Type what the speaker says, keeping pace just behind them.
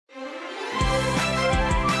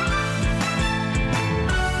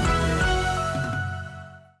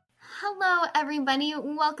everybody.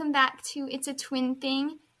 Welcome back to It's a Twin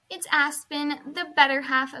Thing. It's Aspen, the better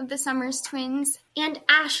half of the Summers twins. And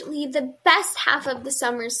Ashley, the best half of the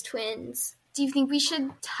Summers twins. Do you think we should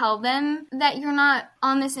tell them that you're not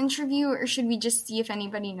on this interview, or should we just see if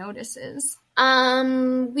anybody notices?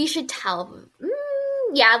 We should tell them.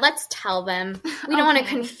 Yeah, let's tell them. We don't want to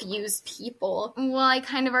confuse people. Well, I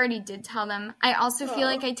kind of already did tell them. I also feel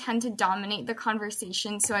like I tend to dominate the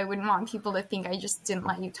conversation, so I wouldn't want people to think I just didn't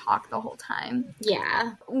let you talk the whole time.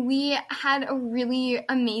 Yeah. We had a really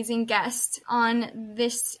amazing guest on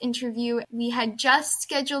this interview. We had just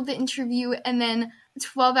scheduled the interview, and then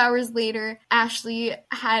 12 hours later, Ashley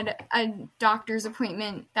had a doctor's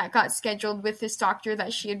appointment that got scheduled with this doctor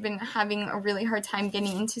that she had been having a really hard time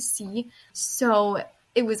getting in to see. So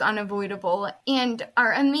it was unavoidable. And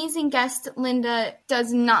our amazing guest, Linda,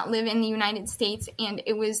 does not live in the United States, and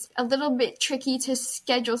it was a little bit tricky to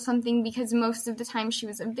schedule something because most of the time she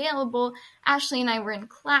was available, Ashley and I were in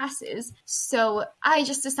classes. So I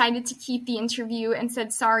just decided to keep the interview and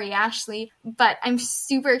said, sorry, Ashley, but I'm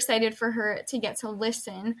super excited for her to get to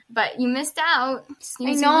listen. But you missed out.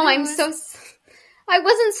 I know, I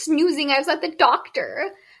wasn't snoozing, I was at the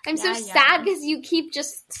doctor. I'm so sad because you keep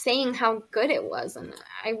just saying how good it was, and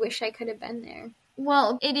I wish I could have been there.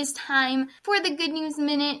 Well, it is time for the Good News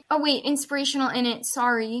Minute. Oh, wait, Inspirational in it.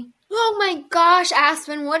 Sorry. Oh my gosh,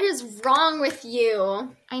 Aspen, what is wrong with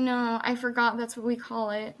you? I know, I forgot that's what we call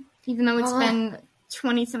it, even though it's been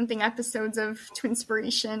 20-something episodes of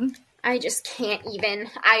Twinspiration. I just can't even.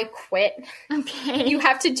 I quit. Okay. You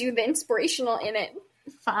have to do the Inspirational in it.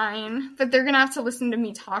 Fine, but they're gonna have to listen to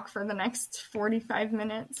me talk for the next 45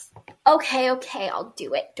 minutes. Okay, I'll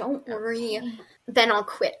do it. Don't worry. Okay. Then I'll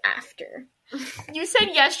quit after. You said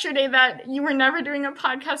yesterday that you were never doing a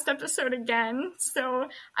podcast episode again, so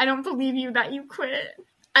I don't believe you that you quit.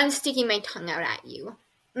 I'm sticking my tongue out at you.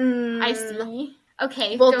 I see.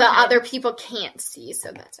 Okay, well, the other people can't see,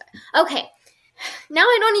 so that's it. Okay. Now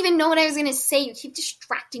I don't even know what I was going to say. You keep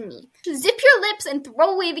distracting me. Zip your lips and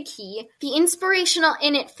throw away the key. The Inspirational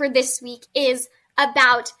in it for this week is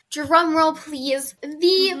about, drumroll please,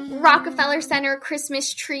 the Rockefeller Center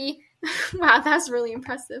Christmas tree. Wow, that's really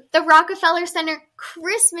impressive. The Rockefeller Center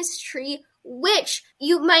Christmas tree, which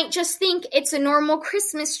you might just think it's a normal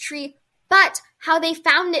Christmas tree, but how they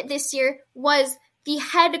found it this year was the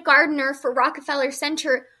head gardener for Rockefeller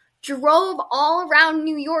Center drove all around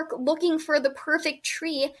New York looking for the perfect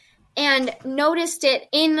tree and noticed it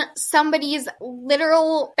in somebody's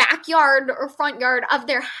literal backyard or front yard of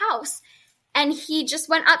their house. And he just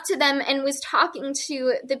went up to them and was talking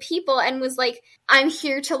to the people and was like, I'm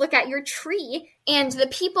here to look at your tree. And the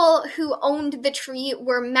people who owned the tree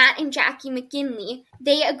were Matt and Jackie McGinley.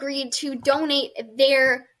 They agreed to donate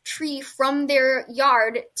their tree from their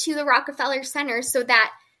yard to the Rockefeller Center so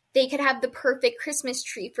that they could have the perfect Christmas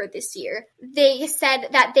tree for this year. They said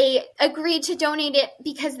that they agreed to donate it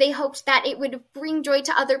because they hoped that it would bring joy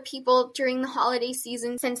to other people during the holiday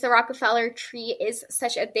season, since the Rockefeller tree is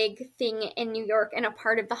such a big thing in New York and a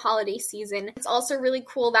part of the holiday season. It's also really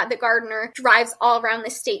cool that the gardener drives all around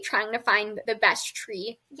the state trying to find the best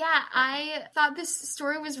tree. Yeah, I thought this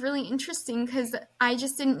story was really interesting because I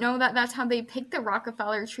just didn't know that that's how they picked the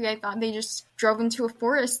Rockefeller tree. I thought they just drove into a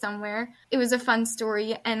forest somewhere. It was a fun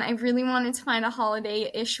story, and I really wanted to find a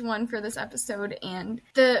holiday-ish one for this episode, and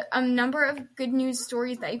the number of good news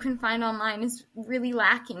stories that you can find online is really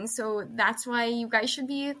lacking, so that's why you guys should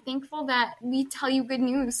be thankful that we tell you good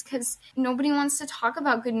news, because nobody wants to talk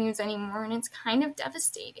about good news anymore, and it's kind of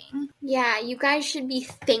devastating. Yeah, you guys should be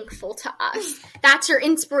thankful to us. That's your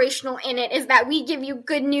Inspirational in it, is that we give you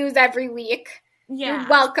good news every week. Yeah. You're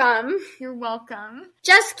welcome. You're welcome.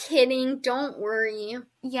 Just kidding. Don't worry.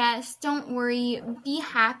 Yes, don't worry. Be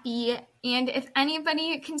happy. And if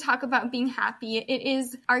anybody can talk about being happy, it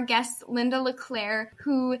is our guest, Linda Leclerc,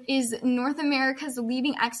 who is North America's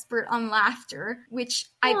leading expert on laughter, which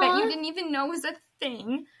I bet you didn't even know was a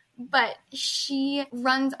thing. But she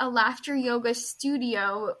runs a laughter yoga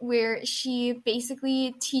studio where she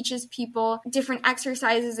basically teaches people different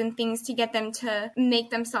exercises and things to get them to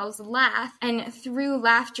make themselves laugh. And through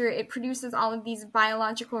laughter, it produces all of these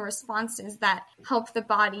biological responses that help the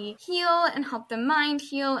body heal and help the mind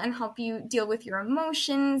heal and help you deal with your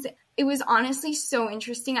emotions. It was honestly so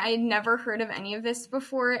interesting. I had never heard of any of this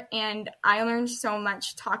before, and I learned so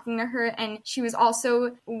much talking to her, and she was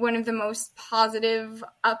also one of the most positive,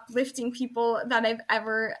 uplifting people that I've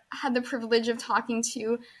ever had the privilege of talking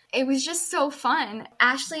to. It was just so fun.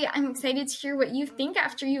 Ashley, I'm excited to hear what you think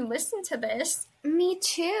after you listen to this. Me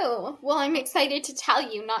too. Well, I'm excited to tell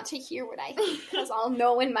you, not to hear what I think, because I'll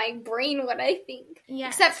know in my brain what I think.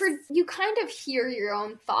 Yes. Except for you kind of hear your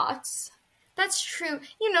own thoughts. That's true.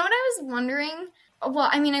 You know what I was wondering? Well,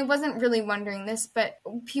 I mean, I wasn't really wondering this, but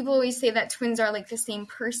people always say that twins are like the same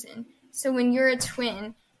person. So when you're a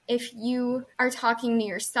twin, if you are talking to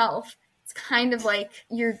yourself, it's kind of like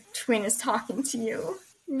your twin is talking to you.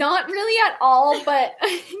 Not really at all, but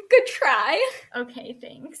good try. Okay,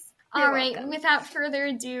 thanks. You're All right, welcome. without further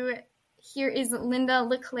ado, here is Linda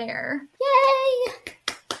Leclerc. Yay!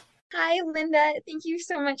 Hi, Linda. Thank you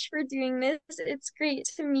so much for doing this. It's great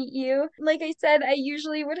to meet you. Like I said, I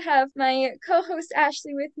usually would have my co-host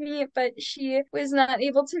Ashley with me, but she was not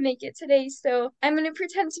able to make it today. So I'm going to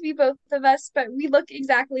pretend to be both of us, but we look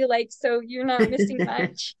exactly alike, so you're not missing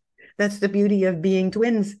much. That's the beauty of being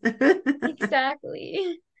twins.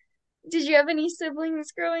 Exactly. Did you have any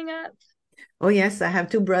siblings growing up? Oh yes, I have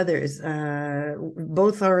two brothers.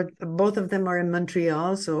 Both of them are in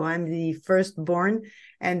Montreal, so I'm the firstborn.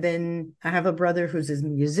 And then I have a brother who's a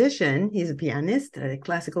musician. He's a pianist, a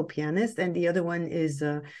classical pianist, and the other one is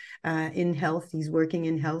in health. He's working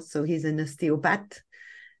in health, so he's an osteopath.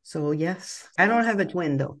 So yes, I don't have a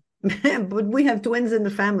twin though, but we have twins in the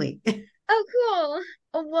family. Oh,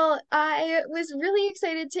 cool. Well, I was really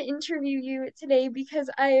excited to interview you today because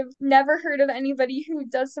I've never heard of anybody who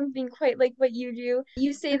does something quite like what you do.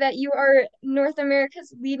 You say that you are North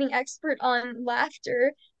America's leading expert on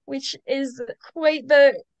laughter, which is quite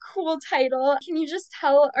the cool title. Can you just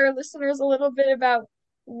tell our listeners a little bit about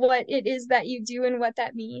what it is that you do and what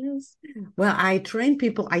that means? Well, I train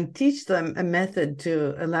people, I teach them a method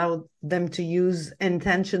to allow them to use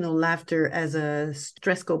intentional laughter as a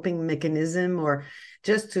stress coping mechanism or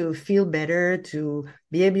just to feel better, to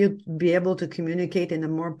be able to communicate in a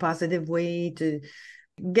more positive way, to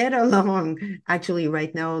get along. Actually,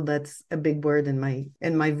 right now, that's a big word in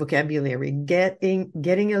my vocabulary.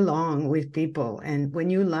 Getting along with people. And when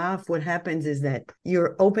you laugh, what happens is that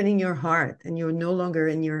you're opening your heart and you're no longer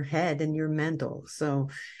in your head and your mental. So,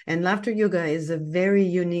 and laughter yoga is a very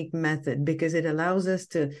unique method because it allows us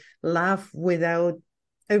to laugh without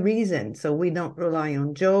a reason. So we don't rely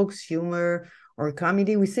on jokes, humor, or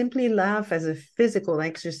comedy. We simply laugh as a physical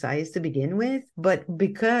exercise to begin with. But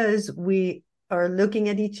because we are looking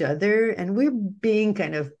at each other and we're being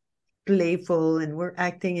kind of playful and we're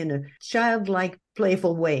acting in a childlike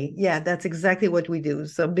playful way. Yeah, that's exactly what we do.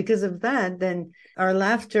 So because of that, then our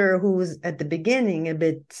laughter, who's at the beginning a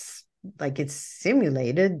bit like it's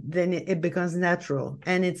simulated, then it becomes natural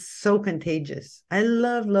and it's so contagious. I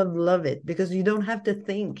love it because you don't have to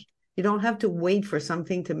think. You don't have to wait for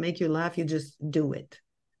something to make you laugh. You just do it.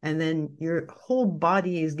 And then your whole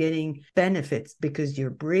body is getting benefits because your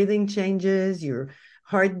breathing changes, your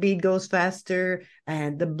heartbeat goes faster,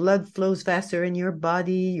 and the blood flows faster in your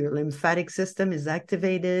body. Your lymphatic system is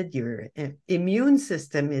activated. Your immune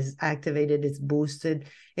system is activated. It's boosted.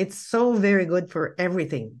 It's so very good for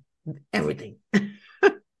everything. Everything.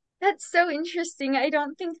 That's so interesting. I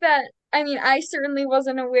don't think that, I mean, I certainly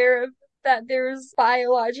wasn't aware of that there's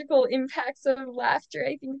biological impacts of laughter.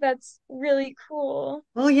 I think that's really cool.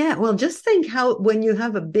 Oh, yeah. Well, just think how when you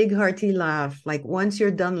have a big hearty laugh, like once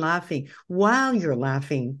you're done laughing, while you're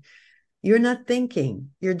laughing, you're not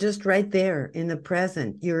thinking. You're just right there in the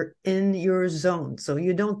present. You're in your zone. So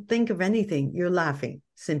you don't think of anything. You're laughing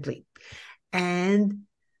simply. And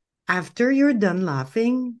after you're done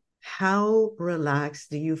laughing, how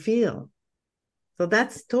relaxed do you feel? So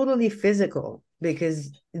that's totally physical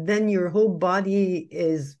because then your whole body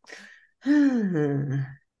is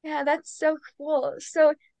Yeah, that's so cool.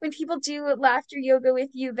 So when people do laughter yoga with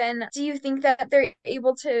you, then do you think that they're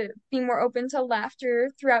able to be more open to laughter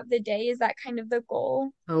throughout the day? Is that kind of the goal?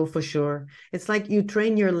 Oh, for sure. It's like you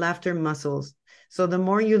train your laughter muscles. So the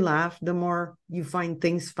more you laugh, the more you find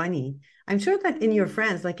things funny. I'm sure that in your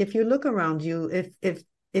friends, like if you look around you,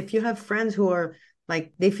 if you have friends who are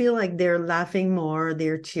like they feel like they're laughing more,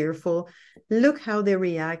 they're cheerful, look how they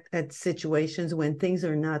react at situations when things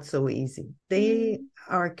are not so easy. They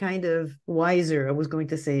are kind of wiser, I was going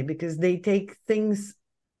to say, because they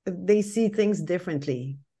see things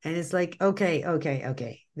differently. And it's like,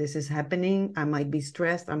 okay, this is happening. I might be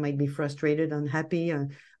stressed. I might be frustrated, unhappy,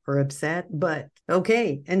 or upset, but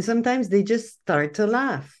okay. And sometimes they just start to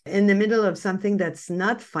laugh in the middle of something that's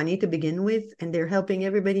not funny to begin with. And they're helping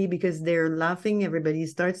everybody because they're laughing. Everybody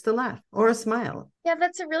starts to laugh or smile. Yeah,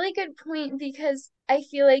 that's a really good point because I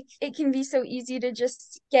feel like it can be so easy to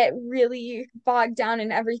just get really bogged down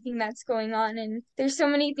in everything that's going on. And there's so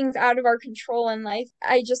many things out of our control in life.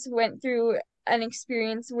 I just went through an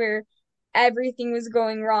experience where everything was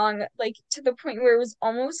going wrong, like to the point where it was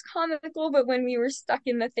almost comical, but when we were stuck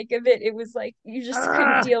in the thick of it, it was like you just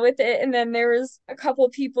couldn't deal with it. And then there was a couple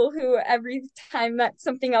people who every time that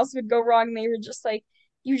something else would go wrong, they were just like,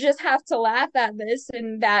 you just have to laugh at this.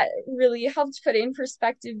 And that really helped put it in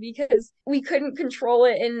perspective because we couldn't control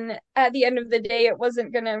it. And at the end of the day, it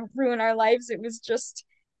wasn't going to ruin our lives. It was just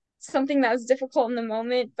something that was difficult in the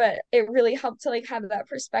moment, but it really helped to like have that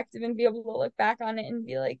perspective and be able to look back on it and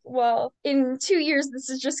be like, well, in 2 years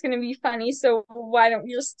this is just going to be funny, so why don't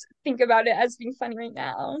we just think about it as being funny right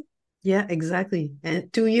now? Yeah, exactly.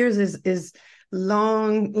 And 2 years is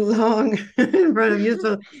long, long in front of you.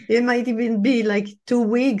 So it might even be like 2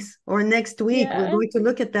 weeks or next week. We're Yeah. going to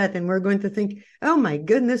look at that and we're going to think, oh my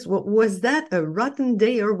goodness, what was that? A rotten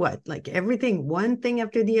day or what? Like everything, one thing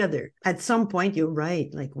after the other. At some point, you're right.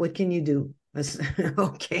 Like, what can you do?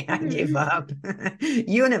 Okay, I give up.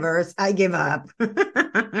 Universe, I give up.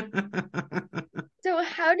 So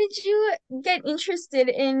how did you get interested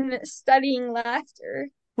in studying laughter?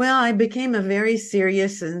 Well, I became a very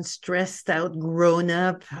serious and stressed out grown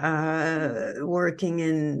up, working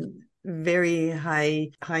in very high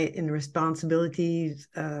in responsibilities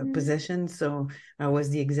positions. So I was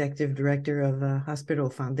the executive director of a hospital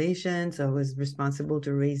foundation. So I was responsible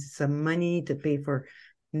to raise some money to pay for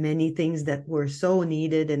many things that were so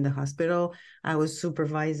needed in the hospital. I was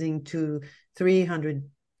supervising to 300,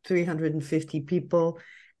 350 people,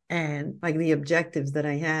 and like the objectives that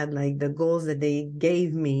I had, like the goals that they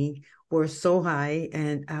gave me were so high,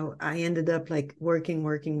 and I ended up like working.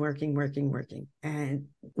 And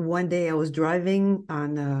one day I was driving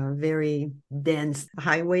on a very dense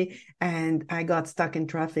highway and I got stuck in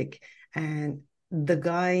traffic, and the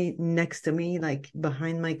guy next to me, like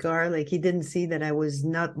behind my car, like he didn't see that I was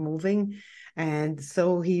not moving, and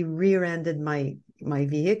so he rear-ended my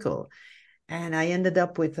vehicle, and I ended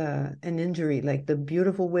up with an injury, like the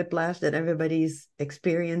beautiful whiplash that everybody's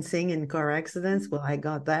experiencing in car accidents. Well, I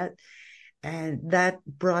got that. And that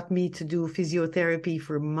brought me to do physiotherapy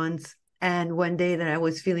for months. And one day that I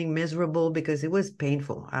was feeling miserable because it was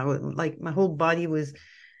painful. I was like, my whole body was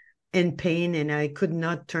in pain and I could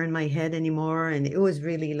not turn my head anymore. And it was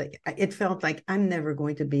really like, it felt like I'm never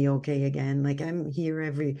going to be okay again. Like I'm here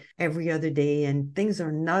every other day and things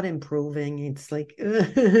are not improving. It's like,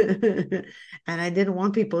 and I didn't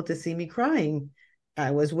want people to see me crying.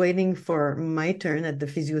 I was waiting for my turn at the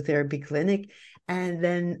physiotherapy clinic. And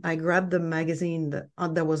then I grabbed the magazine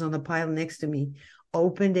that was on the pile next to me,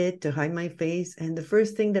 opened it to hide my face. And the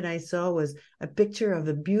first thing that I saw was a picture of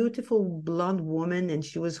a beautiful blonde woman. And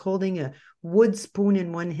she was holding a wood spoon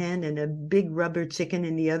in one hand and a big rubber chicken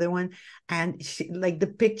in the other one. And she, like the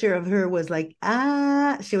picture of her was like,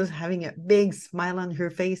 she was having a big smile on her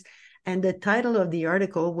face. And the title of the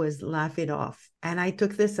article was Laugh It Off. And I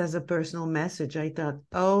took this as a personal message. I thought,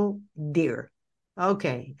 oh dear.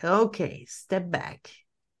 Okay, step back.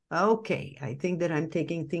 Okay, I think that I'm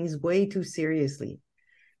taking things way too seriously.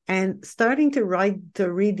 And starting to read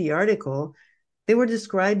the article, they were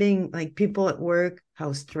describing like people at work,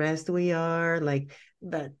 how stressed we are, like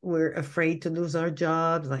that we're afraid to lose our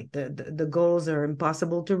jobs, like the goals are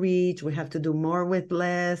impossible to reach. We have to do more with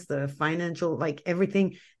less, the financial, like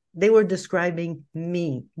everything. They were describing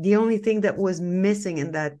me. The only thing that was missing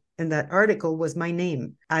in that article was my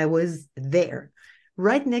name. I was there.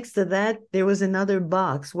 Right next to that, there was another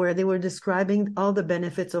box where they were describing all the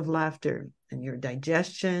benefits of laughter and your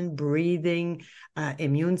digestion, breathing,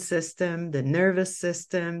 immune system, the nervous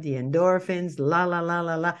system, the endorphins, la, la, la,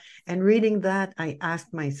 la, la. And reading that, I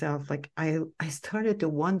asked myself, like, I started to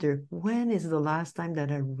wonder, when is the last time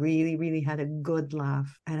that I really, really had a good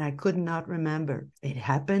laugh? And I could not remember. It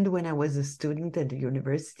happened when I was a student at the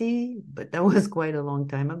university, but that was quite a long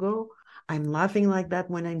time ago. I'm laughing like that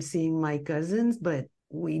when I'm seeing my cousins, but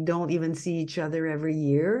we don't even see each other every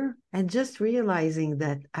year. And just realizing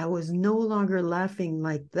that I was no longer laughing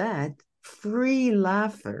like that, free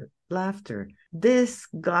laughter. This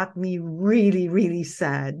got me really, really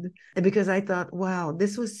sad because I thought, wow,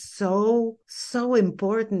 this was so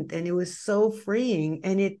important and it was so freeing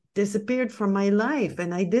and it disappeared from my life.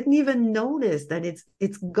 And I didn't even notice that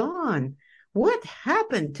it's gone. What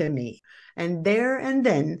happened to me? And there and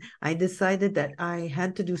then I decided that I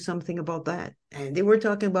had to do something about that. And they were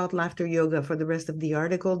talking about laughter yoga for the rest of the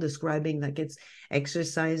article, describing like it's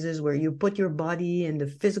exercises where you put your body in the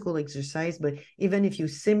physical exercise, but even if you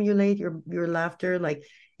simulate your laughter, like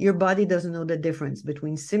your body doesn't know the difference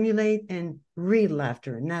between simulate and real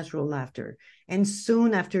laughter, natural laughter. And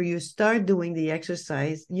soon after you start doing the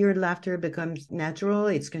exercise, your laughter becomes natural,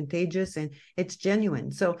 it's contagious, and it's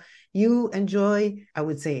genuine. So you enjoy, I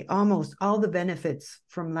would say, almost all the benefits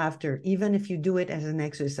from laughter, even if you do it as an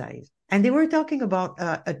exercise. And they were talking about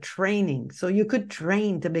a training. So you could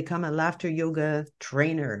train to become a laughter yoga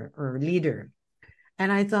trainer or leader.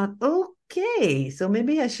 And I thought, okay, so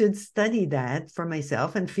maybe I should study that for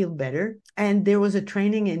myself and feel better. And there was a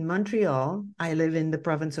training in Montreal. I live in the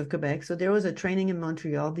province of Quebec. So there was a training in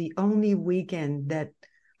Montreal, the only weekend that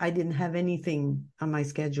I didn't have anything on my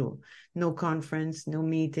schedule. No conference, no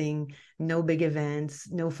meeting, no big events,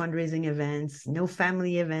 no fundraising events, no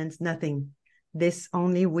family events, nothing. This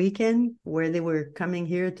only weekend where they were coming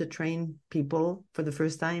here to train people for the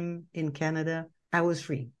first time in Canada, I was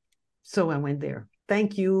free. So I went there.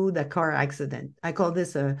 Thank you, the car accident. I call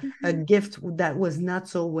this a gift that was not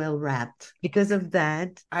so well wrapped. Because of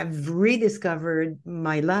that, I've rediscovered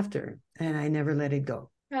my laughter and I never let it go.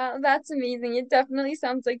 Wow, that's amazing. It definitely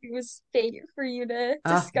sounds like it was fate for you to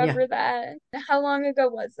Yeah. discover that. How long ago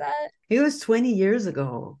was that? It was 20 years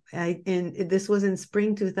ago. And this was in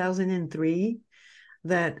spring 2003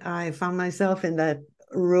 that I found myself in that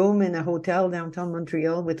room in a hotel downtown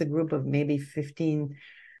Montreal with a group of maybe 15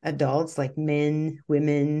 adults, like men,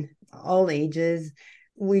 women, all ages.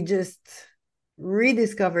 We just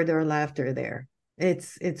rediscovered our laughter there.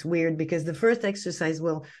 It's weird because the first exercise,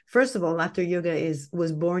 well, first of all, laughter yoga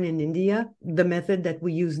was born in India. The method that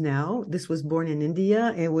we use now, this was born in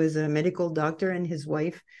India. It was a medical doctor and his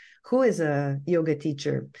wife, who is a yoga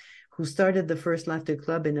teacher, who started the first laughter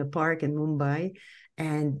club in a park in Mumbai.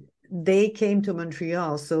 And they came to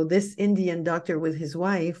Montreal. So this Indian doctor with his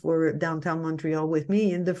wife were downtown Montreal with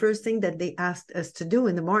me. And the first thing that they asked us to do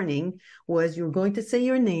in the morning was, you're going to say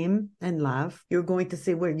your name and laugh. You're going to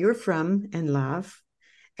say where you're from and laugh.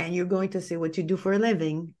 And you're going to say what you do for a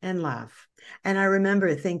living and laugh. And I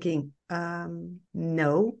remember thinking,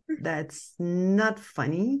 no, that's not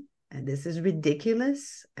funny. And this is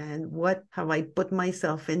ridiculous. And what have I put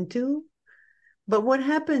myself into? But what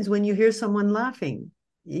happens when you hear someone laughing?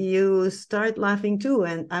 You start laughing too.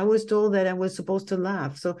 And I was told that I was supposed to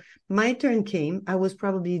laugh. So my turn came. I was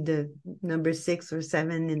probably the number 6 or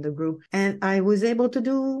 7 in the group. And I was able to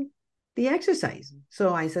do the exercise.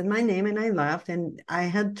 So I said my name and I laughed. And I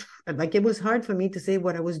had, like, it was hard for me to say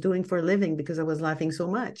what I was doing for a living because I was laughing so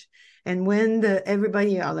much. And when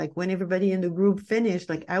everybody in the group finished,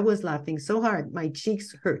 like, I was laughing so hard, my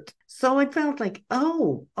cheeks hurt. So it felt like,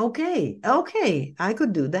 oh, okay, I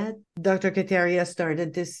could do that. Dr. Kataria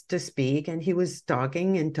started to speak, and he was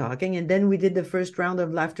talking. And then we did the first round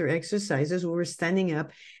of laughter exercises. We were standing up.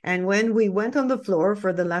 And when we went on the floor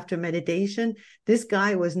for the laughter meditation, this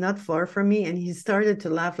guy was not far from me, and he started to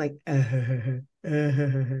laugh like, with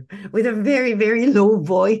a very, very low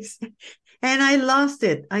voice. And I lost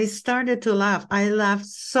it. I started to laugh. I laughed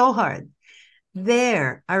so hard.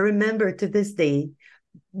 There, I remember to this day,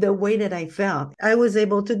 the way that I felt. I was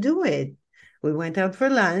able to do it. We went out for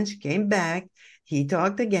lunch, came back. He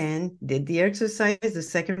talked again, did the exercise, the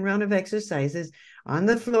second round of exercises on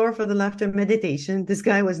the floor for the laughter meditation. This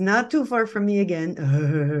guy was not too far from me again.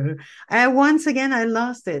 Once again, I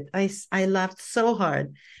lost it. I laughed so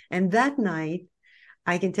hard. And that night,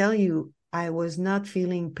 I can tell you, I was not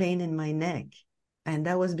feeling pain in my neck. And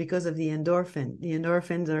that was because of the endorphin. The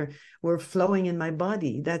endorphins were flowing in my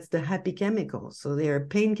body. That's the happy chemical. So they're a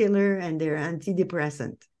painkiller and they're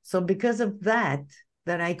antidepressant. So because of that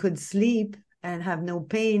I could sleep and have no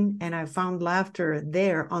pain, and I found laughter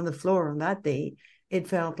there on the floor on that day, it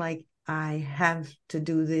felt like I have to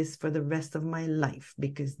do this for the rest of my life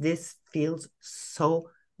because this feels so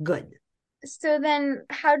good. So then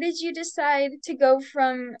how did you decide to go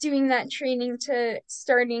from doing that training to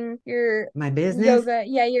starting my business? Yoga,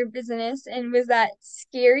 your business? And was that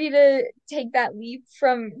scary to take that leap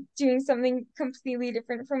from doing something completely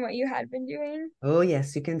different from what you had been doing? Oh,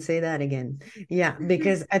 yes, you can say that again. Yeah,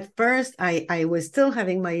 because at first I was still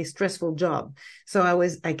having my stressful job. So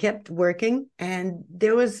I kept working, and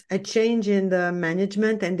there was a change in the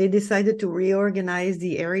management, and they decided to reorganize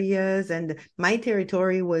the areas. And my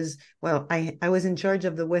territory was, well, I was in charge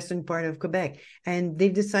of the western part of Quebec, and they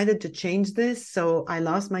decided to change this. So I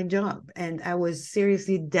lost my job, and I was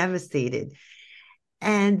seriously devastated.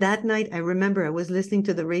 And that night, I remember I was listening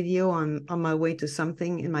to the radio on my way to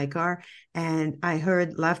something in my car, and I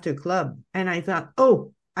heard Laughter Club. And I thought,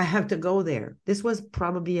 oh, I have to go there. This was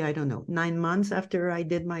probably, I don't know, 9 months after I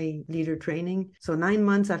did my leader training. So 9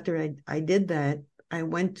 months after I did that, I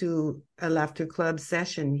went to a Laughter Club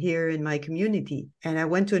session here in my community. And I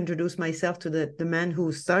went to introduce myself to the man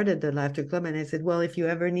who started the Laughter Club. And I said, well, if you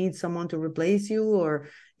ever need someone to replace you or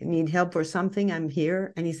need help for something, I'm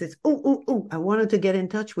here. And he says, oh, I wanted to get in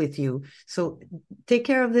touch with you. So take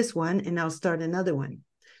care of this one and I'll start another one.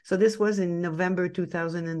 So this was in November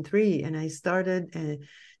 2003. And I started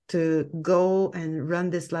to go and run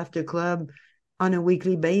this Laughter Club on a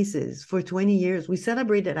weekly basis for 20 years. We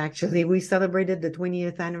celebrated the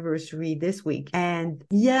 20th anniversary this week. And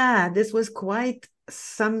yeah, this was quite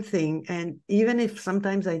something. And even if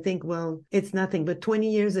sometimes I think, well, it's nothing, but 20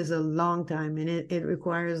 years is a long time, and it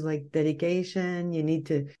requires like dedication. You need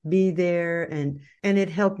to be there, and it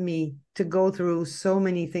helped me to go through so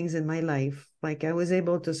many things in my life. Like I was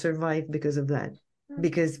able to survive because of that.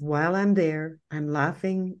 Because while I'm there, I'm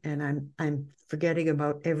laughing and I'm forgetting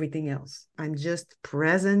about everything else. I'm just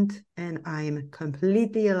present and I'm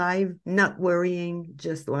completely alive, not worrying,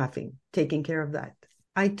 just laughing, taking care of that.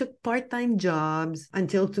 I took part-time jobs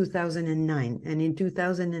until 2009. And in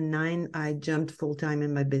 2009, I jumped full-time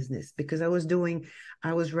in my business because I was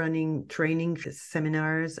running training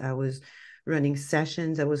seminars. I was running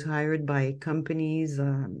sessions. I was hired by companies,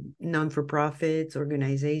 non-for-profits,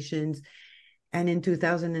 organizations. And in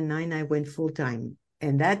 2009, I went full-time.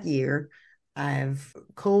 And that year, I've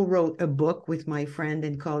co-wrote a book with my friend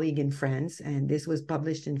and colleague in France, and this was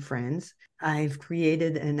published in France. I've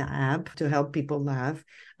created an app to help people laugh.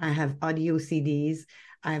 I have audio CDs.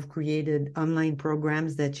 I've created online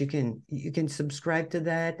programs that you can subscribe to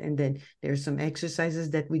that. And then there's some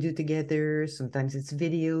exercises that we do together. Sometimes it's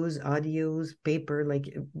videos, audios, paper,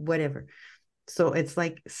 like whatever. So it's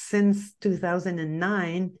like since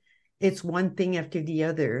 2009, it's one thing after the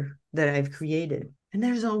other that I've created. And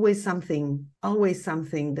there's always something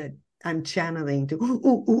that I'm channeling to,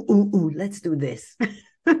 ooh, let's do this.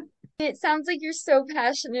 It sounds like you're so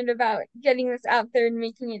passionate about getting this out there and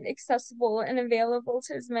making it accessible and available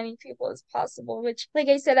to as many people as possible, which, like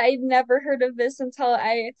I said, I've never heard of this until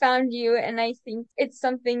I found you. And I think it's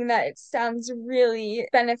something that sounds really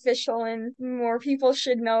beneficial and more people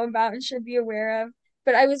should know about and should be aware of.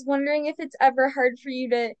 But I was wondering if it's ever hard for you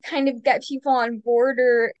to kind of get people on board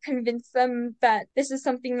or convince them that this is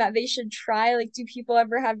something that they should try. Like, do people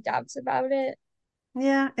ever have doubts about it?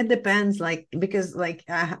 Yeah, it depends. Like, because like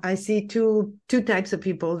I see two types of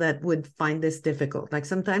people that would find this difficult. Like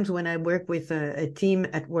sometimes when I work with a team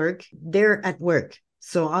at work, they're at work.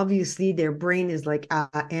 So obviously their brain is like,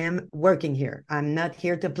 I am working here. I'm not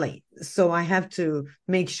here to play. So I have to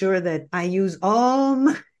make sure that I use all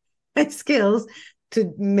my skills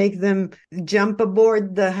to make them jump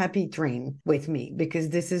aboard the happy train with me, because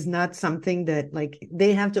this is not something that like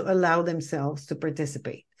they have to allow themselves to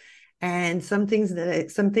participate. And something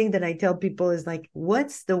that I tell people is like,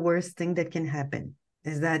 what's the worst thing that can happen?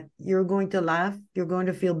 Is that you're going to laugh, you're going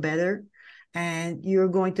to feel better, and you're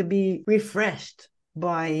going to be refreshed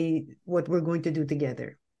by what we're going to do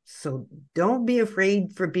together. So don't be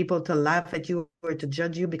afraid for people to laugh at you or to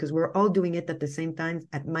judge you, because we're all doing it at the same time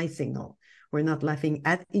at my signal. We're not laughing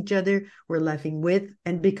at each other. We're laughing with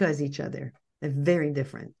and because each other. They're very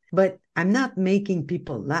different. But I'm not making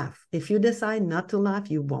people laugh. If you decide not to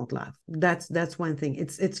laugh, you won't laugh. That's one thing.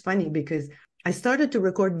 It's funny because I started to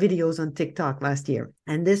record videos on TikTok last year,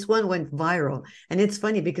 and this one went viral. And it's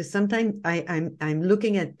funny because sometimes I'm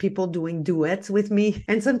looking at people doing duets with me,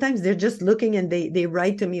 and sometimes they're just looking and they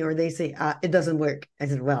write to me or they say, it doesn't work. I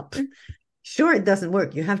said, well, sure, it doesn't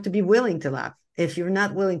work. You have to be willing to laugh. If you're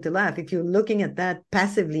not willing to laugh, if you're looking at that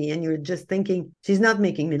passively and you're just thinking, she's not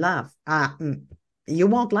making me laugh, you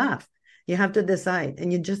won't laugh. You have to decide,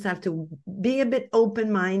 and you just have to be a bit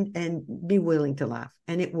open-minded and be willing to laugh,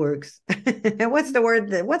 and it works. And what's the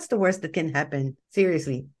worst that can happen?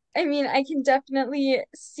 Seriously. I mean, I can definitely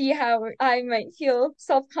see how I might feel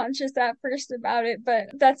self-conscious at first about it, but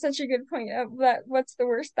that's such a good point of that. What's the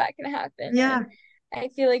worst that can happen? Yeah. And I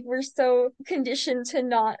feel like we're so conditioned to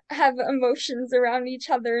not have emotions around each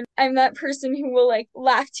other. I'm that person who will like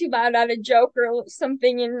laugh too loud at a joke or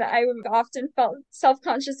something, and I've often felt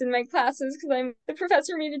self-conscious in my classes because the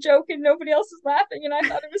professor made a joke and nobody else is laughing, and I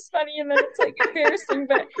thought it was funny, and then it's like embarrassing.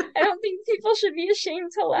 But I don't think people should be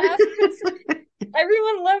ashamed to laugh, because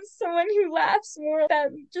everyone loves someone who laughs more.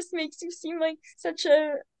 That just makes you seem like such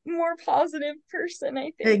a more positive person,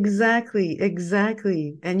 I think.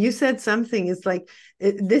 Exactly. And you said something, it's like,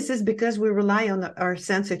 this is because we rely on our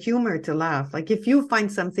sense of humor to laugh. Like if you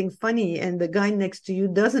find something funny and the guy next to you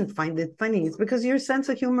doesn't find it funny, it's because your sense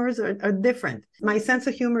of humors are different. My sense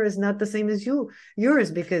of humor is not the same as yours,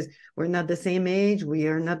 because we're not the same age, we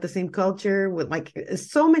are not the same culture, with like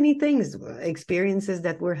so many things, experiences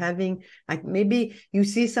that we're having. Like maybe you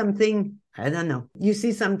see something, I don't know, you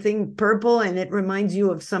see something purple and it reminds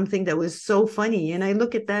you of something that was so funny. And I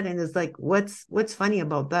look at that and it's like, what's funny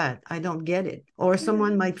about that? I don't get it. Or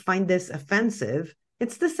someone might find this offensive.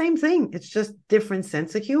 It's the same thing. It's just different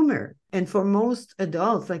sense of humor. And for most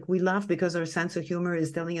adults, like we laugh because our sense of humor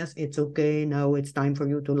is telling us it's okay. Now it's time for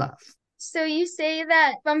you to laugh. So you say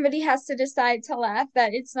that somebody has to decide to laugh,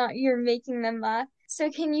 that it's not you're making them laugh.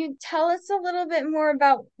 So can you tell us a little bit more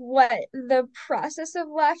about what the process of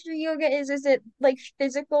laughter yoga is? Is it like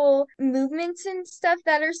physical movements and stuff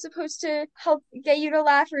that are supposed to help get you to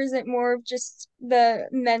laugh, or is it more of just the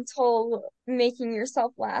mental making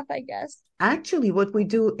yourself laugh, I guess? Actually, what we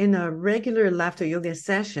do in a regular laughter yoga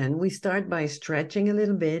session, we start by stretching a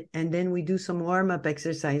little bit, and then we do some warm-up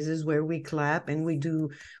exercises where we clap and we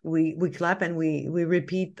clap and we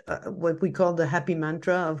repeat what we call the happy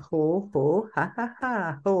mantra of ho ho ha ha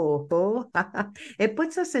ha ho ho ha ha. It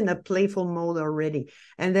puts us in a playful mode already.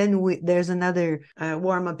 And then there's another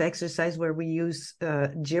warm-up exercise where we use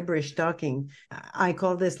gibberish talking. I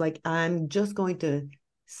call this like I'm just going to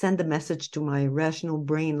send a message to my rational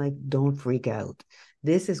brain like, don't freak out.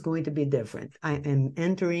 This is going to be different. I am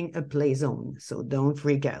entering a play zone, so don't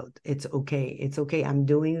freak out. It's okay. It's okay. I'm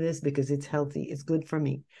doing this because it's healthy. It's good for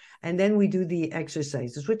me. And then we do the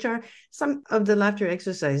exercises, which are some of the laughter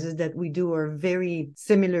exercises that we do are very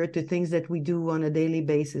similar to things that we do on a daily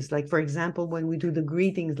basis. Like, for example, when we do the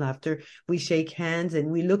greetings laughter, we shake hands and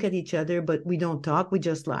we look at each other, but we don't talk. We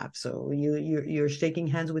just laugh. So you're shaking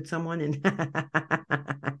hands with someone and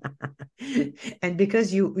and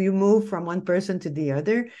because you move from one person to the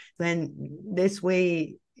other, then this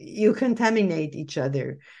way you contaminate each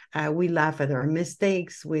other. We laugh at our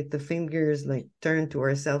mistakes with the fingers like turned to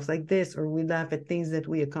ourselves like this, or we laugh at things that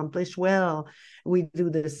we accomplish well. We do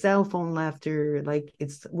the cell phone laughter, like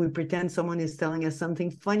we pretend someone is telling us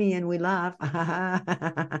something funny and we laugh.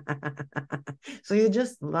 So you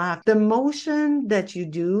just laugh. The motion that you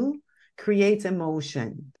do creates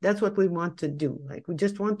emotion. That's what we want to do. Like we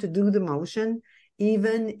just want to do the motion,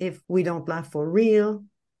 even if we don't laugh for real.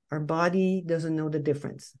 Our body doesn't know the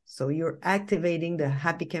difference. So you're activating the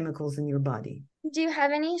happy chemicals in your body. Do you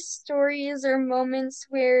have any stories or moments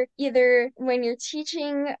where either when you're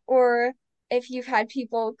teaching or if you've had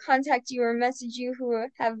people contact you or message you who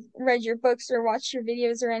have read your books or watched your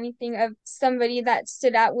videos or anything of somebody that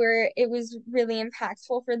stood out where it was really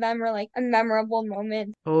impactful for them or like a memorable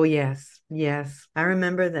moment? Oh, yes. Yes. I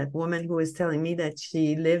remember that woman who was telling me that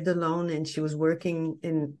she lived alone and she was working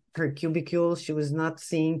in her cubicle. She was not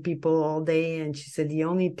seeing people all day. And she said, the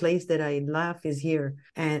only place that I laugh is here.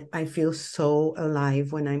 And I feel so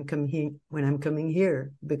alive when I'm coming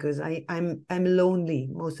here because I'm lonely.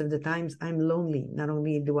 Most of the times I'm lonely. Not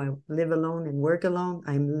only do I live alone and work alone,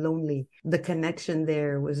 I'm lonely. The connection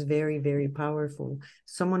there was very, very powerful.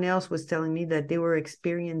 Someone else was telling me that they were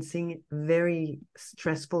experiencing very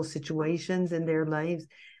stressful situations in their lives.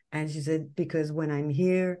 And she said, because when I'm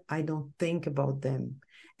here, I don't think about them.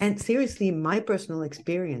 And seriously, my personal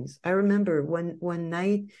experience, I remember one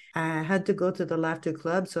night I had to go to the laughter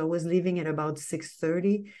club. So I was leaving at about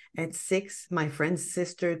 6:30. At 6, my friend's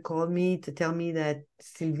sister called me to tell me that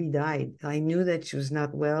Sylvie died. I knew that she was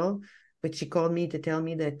not well, but she called me to tell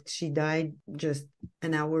me that she died just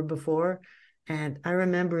an hour before. And I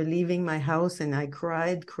remember leaving my house and I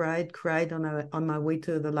cried on my way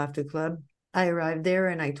to the laughter club. I arrived there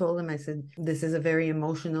and I told him, I said, this is a very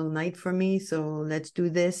emotional night for me. So let's do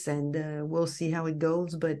this and we'll see how it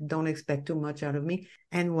goes, but don't expect too much out of me.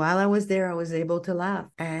 And while I was there, I was able to laugh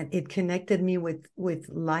and it connected me with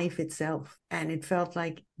life itself. And it felt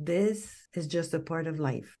like this is just a part of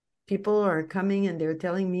life. People are coming and they're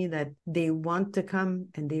telling me that they want to come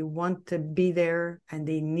and they want to be there and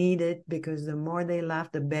they need it because the more they laugh,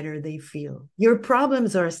 the better they feel. Your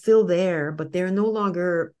problems are still there, but they're no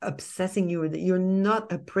longer obsessing you. You're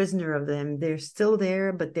not a prisoner of them. They're still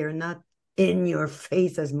there, but they're not in your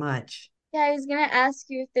face as much. Yeah, I was gonna ask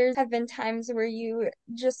you if there have been times where you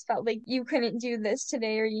just felt like you couldn't do this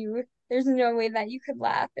today or there's no way that you could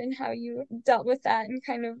laugh and how you dealt with that and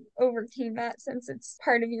kind of overcame that since it's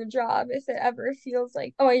part of your job. If it ever feels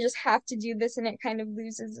like, oh, I just have to do this and it kind of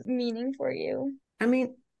loses meaning for you. I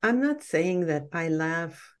mean, I'm not saying that I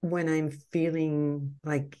laugh when I'm feeling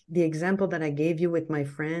like the example that I gave you with my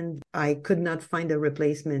friend, I could not find a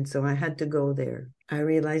replacement, so I had to go there. I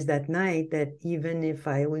realized that night that even if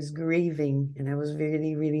I was grieving and I was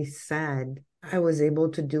really, really sad, I was able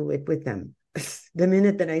to do it with them. The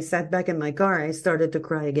minute that I sat back in my car, I started to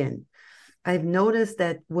cry again. I've noticed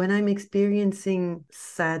that when I'm experiencing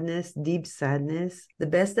sadness, deep sadness, the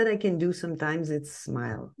best that I can do sometimes is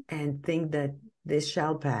smile and think that this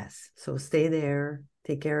shall pass. So stay there,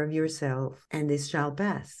 take care of yourself, and this shall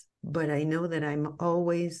pass. But I know that I'm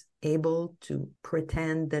always able to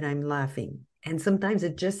pretend that I'm laughing. And sometimes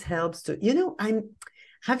it just helps to,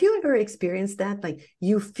 have you ever experienced that? Like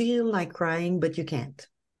you feel like crying, but you can't.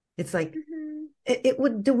 It's like, it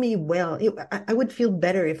would do me well. I would feel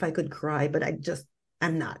better if I could cry, but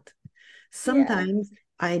I'm not. Yeah. Sometimes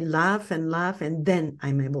I laugh and then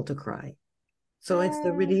I'm able to cry. So it's the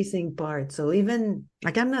Uh, releasing part. So even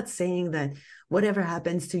like, I'm not saying that whatever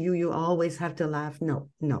happens to you, you always have to laugh. No,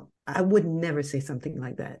 no, I would never say something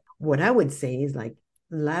like that. What I would say is like,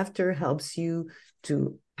 laughter helps you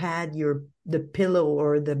to pad the pillow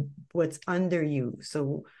or the what's under you.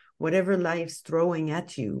 So whatever life's throwing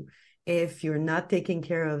at you, if you're not taking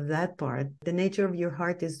care of that part, the nature of your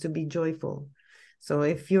heart is to be joyful. So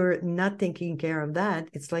if you're not taking care of that,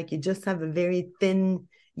 it's like you just have a very thin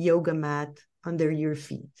yoga mat under your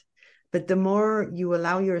feet. But the more you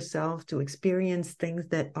allow yourself to experience things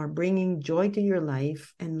that are bringing joy to your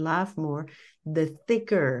life and laugh more, the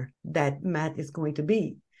thicker that mat is going to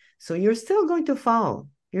be. So you're still going to fall.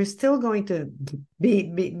 You're still going to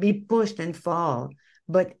be pushed and fall.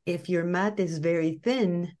 But if your mat is very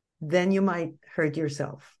thin, then you might hurt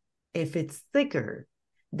yourself. If it's thicker,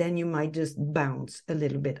 then you might just bounce a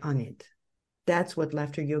little bit on it. That's what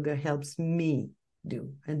laughter yoga helps me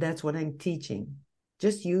do. And that's what I'm teaching.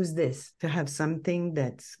 Just use this to have something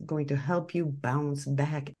that's going to help you bounce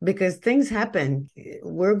back, because things happen.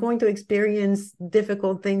 We're going to experience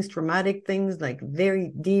difficult things, traumatic things, like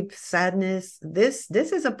very deep sadness. This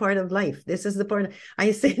is a part of life. This is the part.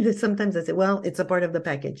 I say that sometimes. I say, well, it's a part of the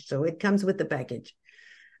package. So it comes with the package.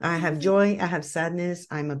 I have joy, I have sadness,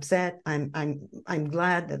 I'm upset, I'm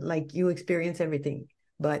glad that like you experience everything.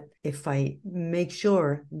 But if I make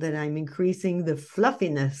sure that I'm increasing the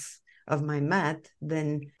fluffiness of my mat,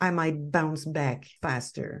 then I might bounce back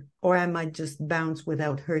faster, or I might just bounce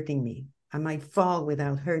without hurting me. I might fall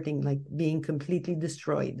without hurting, like being completely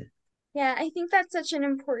destroyed. Yeah, I think that's such an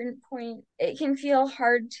important point. It can feel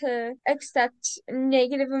hard to accept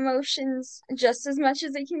negative emotions just as much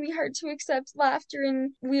as it can be hard to accept laughter.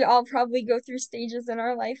 And we all probably go through stages in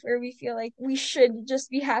our life where we feel like we should just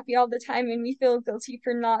be happy all the time and we feel guilty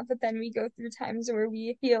for not, but then we go through times where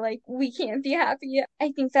we feel like we can't be happy.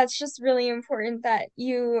 I think that's just really important that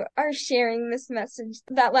you are sharing this message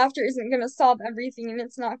that laughter isn't going to solve everything and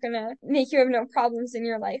it's not going to make you have no problems in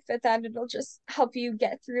your life, but that it'll just help you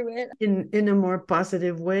get through it. In a more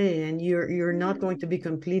positive way, and you're not going to be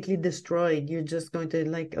completely destroyed. You're just going to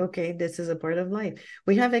like, okay, this is a part of life.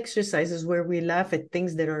 We have exercises where we laugh at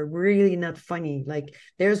things that are really not funny. Like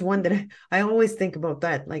there's one that I always think about,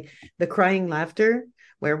 that like the crying laughter,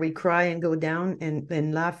 where we cry and go down and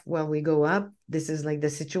then laugh while we go up. This is like, the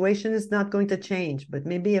situation is not going to change, but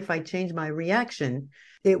maybe if I change my reaction,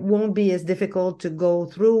 it won't be as difficult to go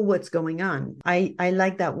through what's going on. I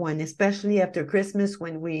like that one, especially after Christmas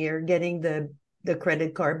when we are getting the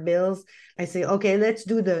credit card bills. I say, okay, let's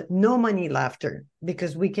do the no money laughter,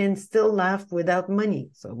 because we can still laugh without money.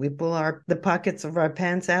 So we pull the pockets of our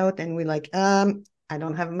pants out and we like, I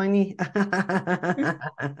don't have money.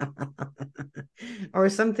 Or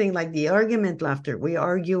something like the argument laughter. We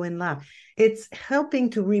argue and laugh. It's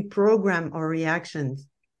helping to reprogram our reactions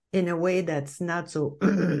in a way that's not so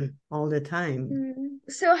all the time.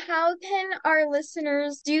 So how can our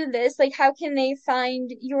listeners do this? Like, how can they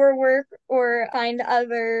find your work or find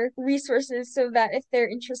other resources so that if they're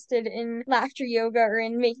interested in laughter yoga or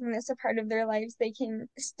in making this a part of their lives, they can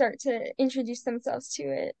start to introduce themselves to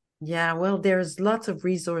it? Yeah, well, there's lots of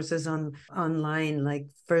resources online. Like,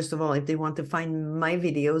 first of all, if they want to find my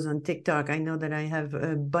videos on TikTok, I know that I have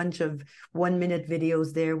a bunch of 1 minute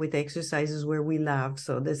videos there with exercises where we laugh.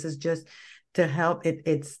 So this is just to help.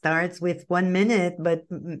 It starts with 1 minute, but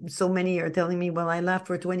so many are telling me, well, I laughed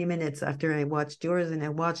for 20 minutes after I watched yours, and I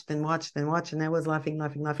watched and watched and watched, and I was laughing,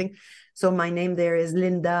 laughing, laughing. So my name there is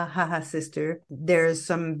Linda Haha Sister. There's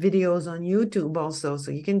some videos on YouTube also.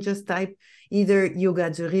 So you can just type either yoga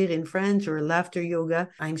du rire in French or laughter yoga.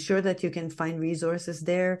 I'm sure that you can find resources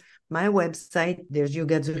there. My website, there's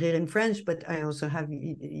yoga du rire in French, but I also have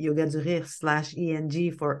yoga du rire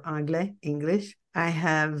 /eng for anglais, English. I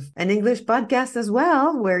have an English podcast as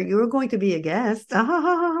well, where you're going to be a guest,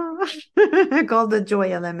 called The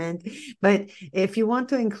Joy Element. But if you want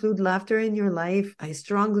to include laughter in your life, I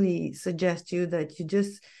strongly suggest you that you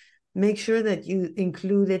just make sure that you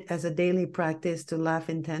include it as a daily practice to laugh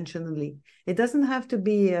intentionally. It doesn't have to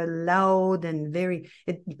be loud and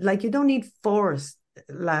like you don't need forced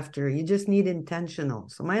laughter. You just need intentional.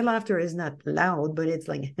 So my laughter is not loud, but it's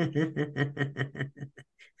like,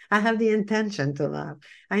 I have the intention to laugh.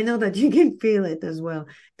 I know that you can feel it as well.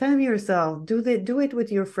 Time yourself, do it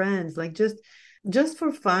with your friends, like just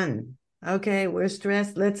for fun. Okay, we're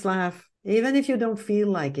stressed, let's laugh. Even if you don't feel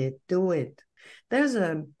like it, do it. There's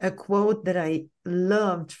a quote that I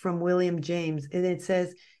loved from William James, and it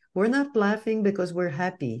says, we're not laughing because we're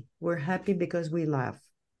happy. We're happy because we laugh.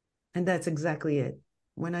 And that's exactly it.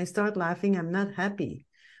 When I start laughing, I'm not happy,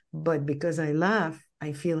 but because I laugh,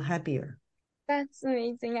 I feel happier. That's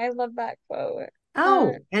amazing. I love that quote.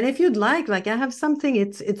 Oh, and if you'd like I have something,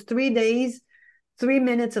 it's 3 days, 3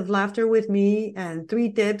 minutes of laughter with me and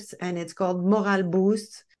 3 tips, and it's called Moral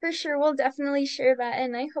Boost. For sure, we'll definitely share that,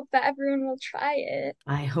 and I hope that everyone will try it.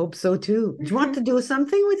 I hope so too. Do you want to do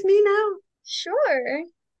something with me now? Sure.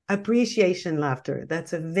 Appreciation laughter.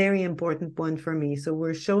 That's a very important one for me. So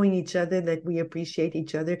we're showing each other that we appreciate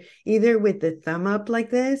each other, either with the thumb up like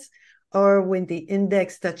this or with the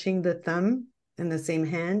index touching the thumb in the same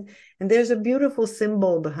hand. And there's a beautiful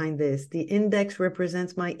symbol behind this. The index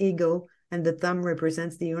represents my ego and the thumb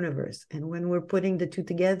represents the universe. And when we're putting the two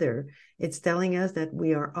together, it's telling us that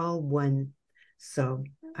we are all one. So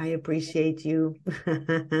I appreciate you.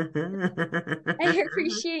 I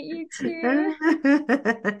appreciate you too.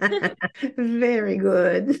 Very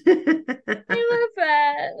good. I love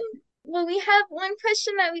that. Well, we have one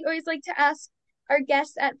question that we always like to ask our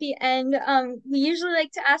guests at the end. We usually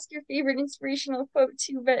like to ask your favorite inspirational quote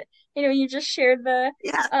too, but you just shared the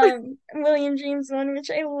Yeah. William James one, which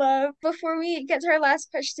I love. Before we get to our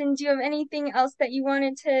last question, do you have anything else that you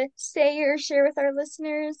wanted to say or share with our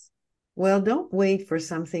listeners? Well, don't wait for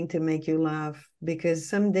something to make you laugh, because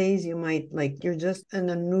some days you might you're just in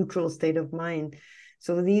a neutral state of mind.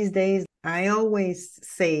 So these days, I always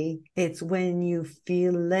say it's when you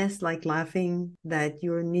feel less like laughing that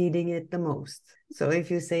you're needing it the most. So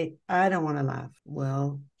if you say, I don't want to laugh,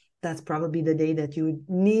 well, that's probably the day that you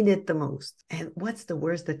need it the most. And what's the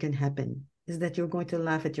worst that can happen is that you're going to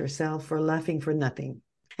laugh at yourself for laughing for nothing.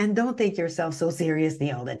 And don't take yourself so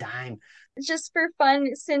seriously all the time. Just for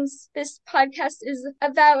fun, since this podcast is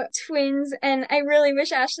about twins, and I really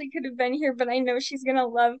wish Ashley could have been here, but I know she's gonna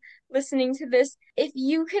love listening to this. If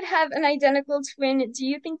you could have an identical twin, do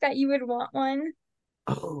you think that you would want one?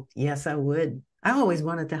 Oh, yes, I would. I always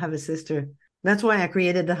wanted to have a sister. That's why I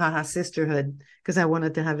created the Haha Sisterhood, because I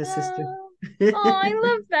wanted to have a sister. Oh, I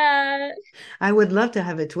love that. I would love to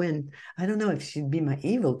have a twin. I don't know if she'd be my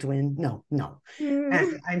evil twin. No, no.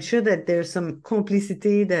 I'm sure that there's some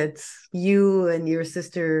complicity that you and your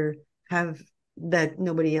sister have that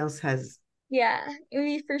nobody else has. Yeah,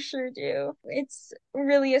 we for sure do. It's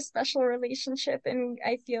really a special relationship, and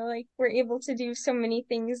I feel like we're able to do so many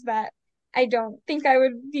things that I don't think I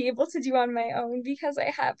would be able to do on my own because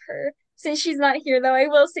I have her. Since she's not here, though, I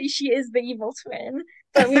will say she is the evil twin,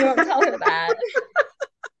 but we won't tell her that.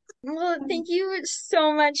 Well, thank you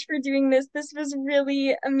so much for doing this. This was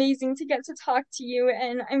really amazing to get to talk to you,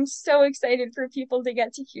 and I'm so excited for people to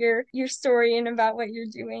get to hear your story and about what you're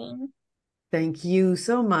doing. Thank you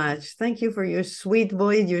so much. Thank you for your sweet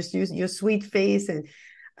voice, your sweet face, and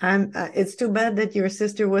it's too bad that your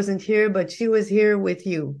sister wasn't here, but she was here with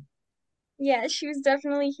you. Yeah, she was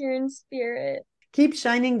definitely here in spirit. Keep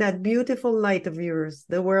shining that beautiful light of yours.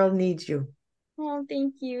 The world needs you. Oh,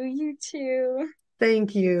 thank you. You too.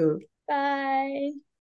 Thank you. Bye.